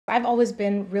I've always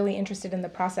been really interested in the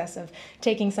process of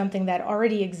taking something that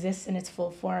already exists in its full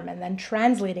form and then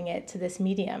translating it to this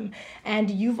medium.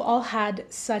 And you've all had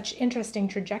such interesting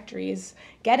trajectories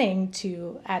getting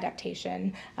to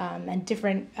adaptation and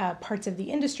different parts of the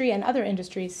industry and other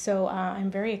industries. So I'm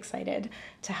very excited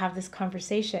to have this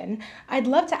conversation. I'd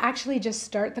love to actually just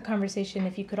start the conversation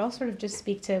if you could all sort of just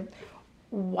speak to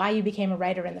why you became a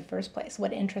writer in the first place.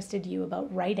 What interested you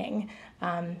about writing?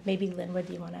 Maybe Linwood,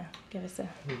 do you want to give us a...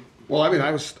 Well, I mean,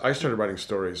 I started writing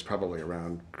stories probably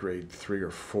around grade 3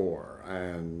 or 4,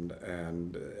 and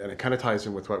it kind of ties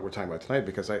in with what we're talking about tonight,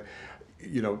 because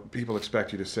people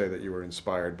expect you to say that you were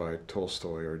inspired by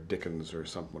Tolstoy or Dickens or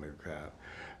something like that.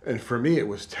 And for me, it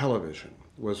was television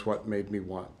was what made me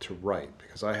want to write,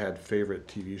 because I had favorite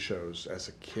TV shows as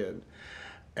a kid.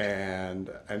 And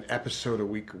an episode a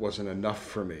week wasn't enough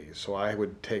for me, so I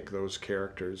would take those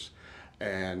characters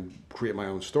and create my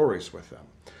own stories with them.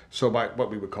 So by what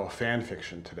we would call fan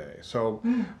fiction today. So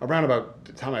around about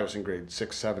the time I was in grade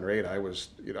 6, 7, or 8, I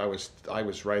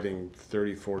was writing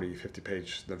 30, 40,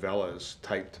 50-page novellas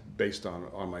typed based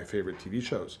on my favorite TV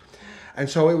shows. And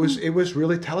so it was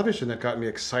really television that got me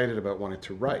excited about wanting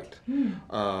to write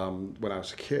when I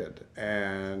was a kid.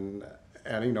 And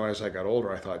as I got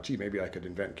older, I thought, gee, maybe I could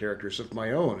invent characters of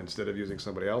my own instead of using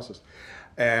somebody else's.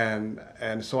 And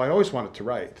so I always wanted to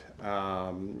write. I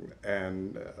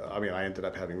ended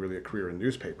up having really a career in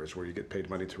newspapers where you get paid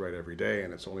money to write every day.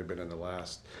 And it's only been in the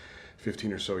last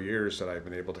 15 or so years that I've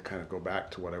been able to kind of go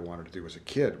back to what I wanted to do as a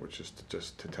kid, which is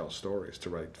to tell stories, to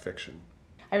write fiction.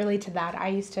 I relate to that. I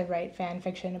used to write fan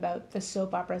fiction about the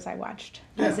soap operas I watched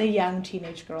as a young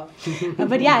teenage girl.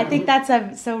 But yeah, I think that's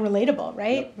so relatable,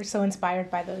 right? Yeah. We're so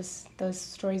inspired by those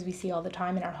stories we see all the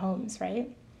time in our homes,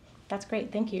 right? That's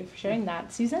great. Thank you for sharing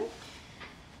that. Susan?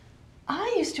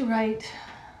 I used to write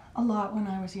a lot when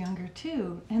I was younger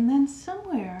too. And then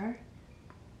somewhere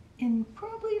in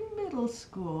probably middle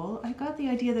school, I got the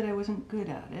idea that I wasn't good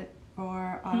at it,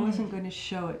 or I wasn't going to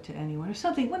show it to anyone, or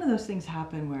something. One of those things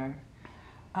happened where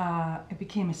it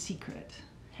became a secret.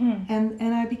 And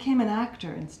I became an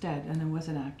actor instead, and I was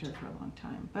an actor for a long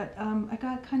time. But I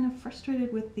got kind of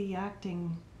frustrated with the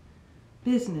acting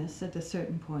business at a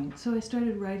certain point. So I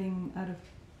started writing out of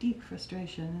deep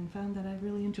frustration and found that I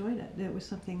really enjoyed it. It was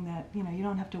something that, you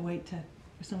don't have to wait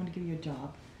for someone to give you a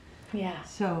job. Yeah.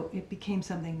 So it became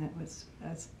something that was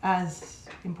as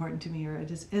important to me, or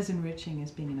as enriching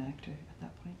as being an actor at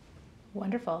that point.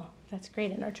 Wonderful. That's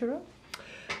great. And Arturo?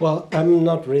 Well, I'm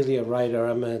not really a writer.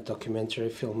 I'm a documentary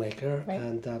filmmaker, right.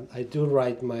 And I do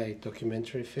write my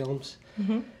documentary films,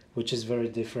 which is very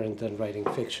different than writing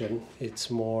fiction. It's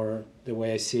more, the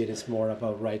way I see it, is more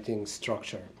about writing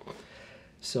structure.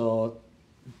 So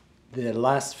the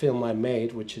last film I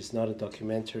made, which is not a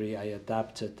documentary, I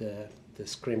adapted the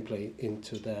screenplay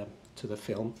into the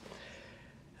film.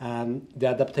 The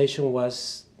adaptation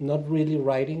was not really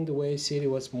writing the way I see it.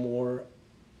 It was more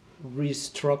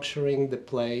restructuring the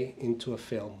play into a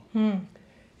film.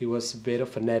 It was a bit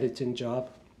of an editing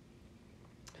job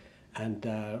and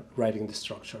writing the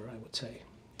structure, I would say.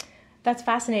 That's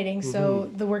fascinating.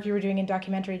 So the work you were doing in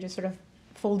documentary just sort of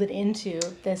folded into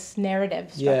this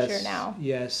narrative structure now.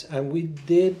 Yes, and we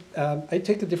did, I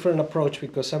take a different approach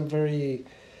because I'm very,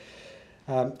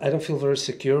 I don't feel very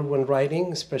secure when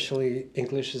writing, especially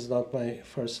English is not my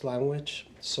first language.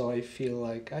 So I feel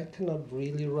like I cannot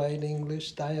really write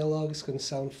English dialogue. It's going to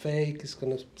sound fake. It's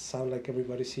going to sound like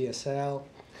everybody's ESL.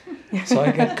 So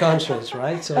I get conscious,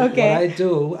 right? So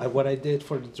what I did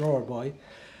for The Drawer Boy,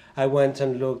 I went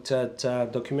and looked at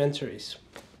documentaries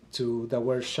that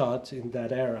were shot in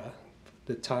that era,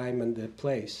 the time and the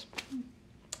place,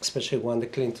 especially one, the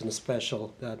Clinton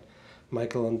special that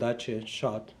Michael Ondaatje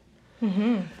shot.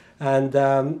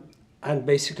 And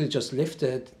basically just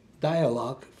lifted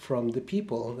dialogue from the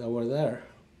people that were there.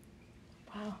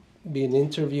 Wow. Being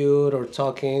interviewed or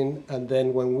talking, and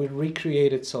then when we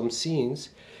recreated some scenes,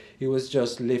 it was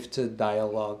just lifted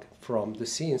dialogue from the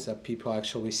scenes that people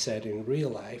actually said in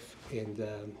real life in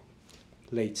the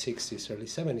late 60s, early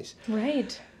 70s.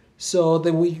 Right. So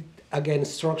then we, again,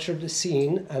 structured the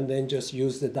scene and then just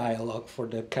used the dialogue for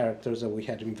the characters that we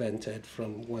had invented,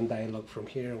 from one dialogue from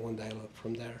here, one dialogue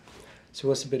from there. So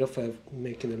it was a bit of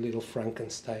making a little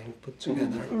Frankenstein put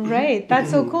together. Right. That's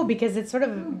so cool, because it's sort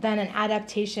of then an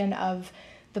adaptation of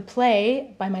the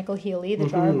play by Michael Healy, The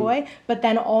Drawer Boy, but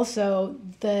then also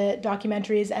the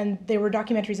documentaries, and there were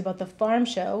documentaries about the Farm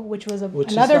Show, which was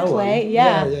another play.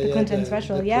 The Clinton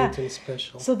special. Clinton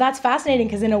special. So that's fascinating,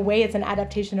 because in a way it's an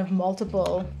adaptation of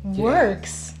multiple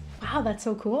works. Wow, that's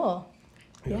so cool.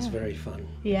 It was very fun.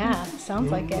 Yeah,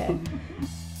 sounds like it.